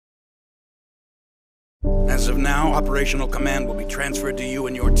As of now, operational command will be transferred to you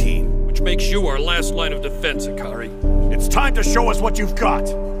and your team. Which makes you our last line of defense, Ikari. It's time to show us what you've got!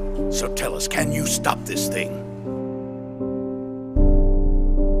 So tell us, can you stop this thing?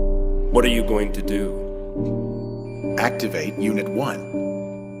 What are you going to do? Activate Unit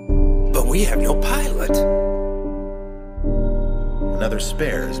 1. But we have no pilot. Another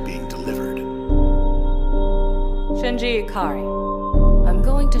spare is being delivered. Shinji Ikari, I'm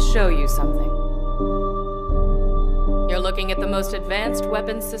going to show you something. You're looking at the most advanced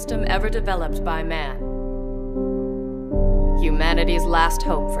weapons system ever developed by man. Humanity's last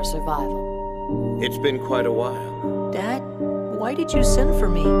hope for survival. It's been quite a while. Dad, why did you send for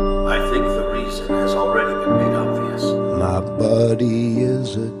me? I think the reason has already been made obvious. My body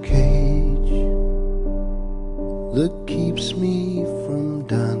is a cage that keeps me from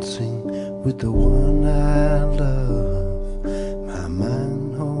dancing with the one I love. My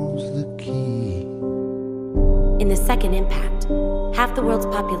mind holds the key. In the second impact, half the world's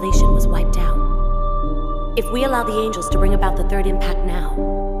population was wiped out. If we allow the angels to bring about the third impact now,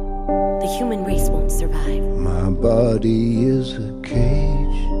 the human race won't survive. My body is a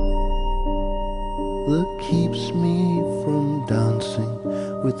cage that keeps me from dancing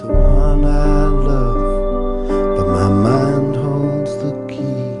with the one I love, but my mind holds the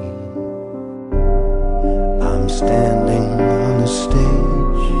key. I'm standing on a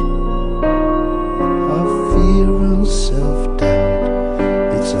stage of fear and self-doubt.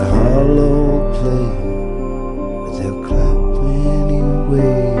 It's a hollow play, but they'll clap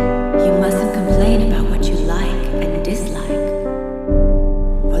anyway. You mustn't complain about what you like and dislike,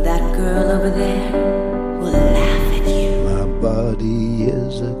 or that girl over there will laugh at you. My body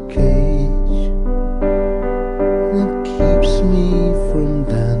is a cage that keeps me from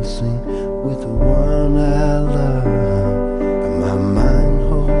dancing with the one I love, but my mind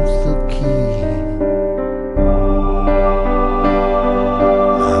holds the key.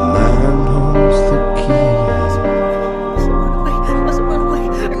 My mind holds the key.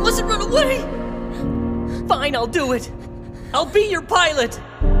 I mustn't run away! Fine, I'll do it. I'll be your pilot.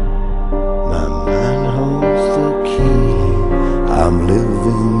 My mind holds the key. I'm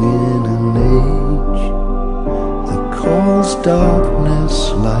living in an age that calls darkness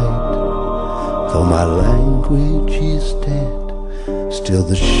light. Though my language is dead, still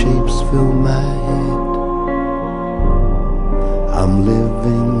the shapes fill my head. I'm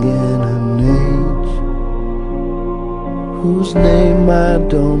living in an age whose name I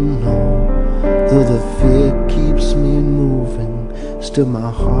don't know. Though the fear keeps me moving, still my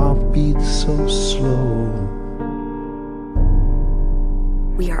heart beats so slow.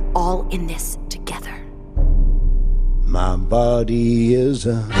 We are all in this together. My body is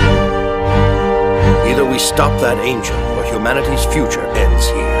a... Either we stop that angel, or humanity's future ends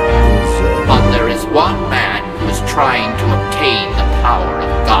here. But there is one man who is trying to obtain the power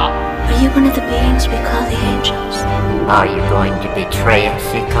of God. Are you one of the beings we call the angels? Are you going to betray us,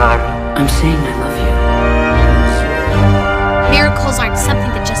 Ikari? I'm saying I love you. Miracles aren't something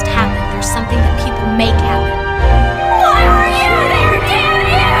that just happen. They're something that people make happen. Why are you there, damn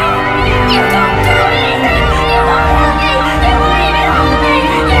you? You don't do anything! You won't help me! You won't even hold me!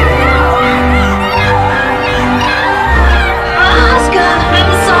 You Asuka,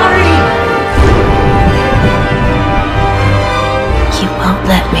 I'm sorry! You won't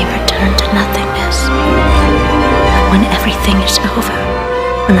let me return to nothingness. But when everything is over,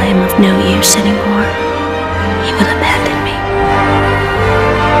 when I am of no use anymore, you will abandon me.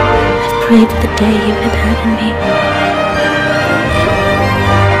 I've prayed for the day you would abandon me.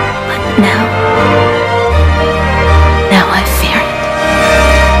 But now I fear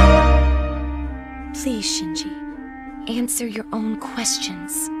it. Please, Shinji, answer your own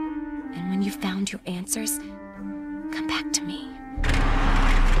questions. And when you've found your answers, come back to me.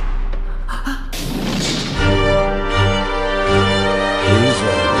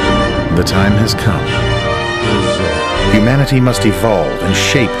 The time has come. Humanity must evolve and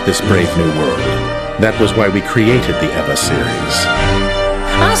shape this brave new world. That was why we created the EVA series.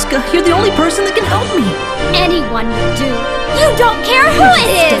 Asuka, you're the only person that can help me. Anyone would do. You don't care who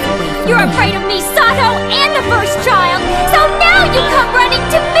it is! You're afraid of Misato and the first child, so now you come running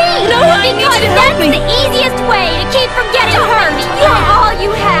to me! No, I need you to help me! That's the easiest way to keep from getting hurt! You're all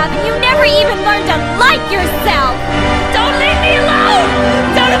you have, and you never even learned to like yourself! Don't leave me alone!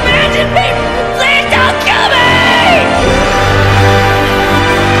 Don't abandon me! Please don't kill me!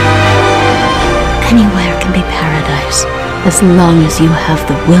 Anywhere can be paradise, as long as you have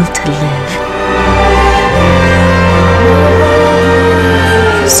the will to live.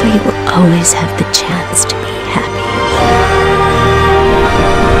 So you will always have the chance to be happy.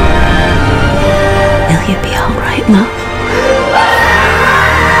 Will right, Mo?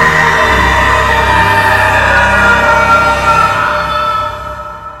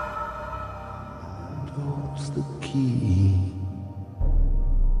 Holds the key.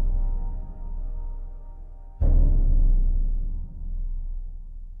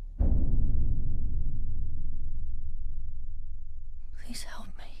 Please help